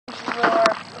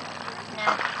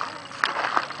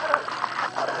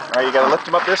Alright, you gotta lift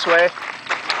him up this way.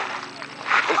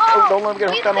 Oh, don't let him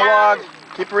get hooked on the log.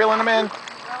 Keep reeling him in.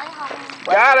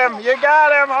 Got him! You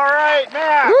got him! Alright,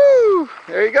 Max! Woo!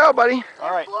 There you go, buddy.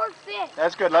 Alright.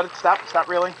 That's good. Let it stop. Stop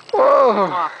reeling.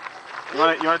 Whoa! You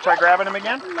wanna try grabbing him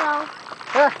again? No.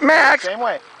 Here. Max! Same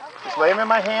way. Just lay him in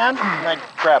my hand and I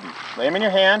grab him. Lay him in your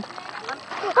hand.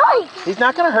 Hi. He's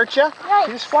not gonna hurt you. Right.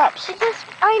 He just flops.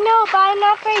 I know, but I'm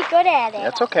not very good at it.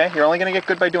 That's okay. You're only gonna get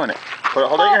good by doing it.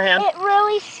 Hold it in your hand. It's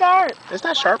really sharp. It's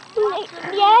not sharp. Yeah,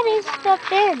 it is the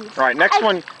fins. Alright, next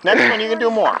one you can do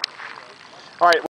more. Alright.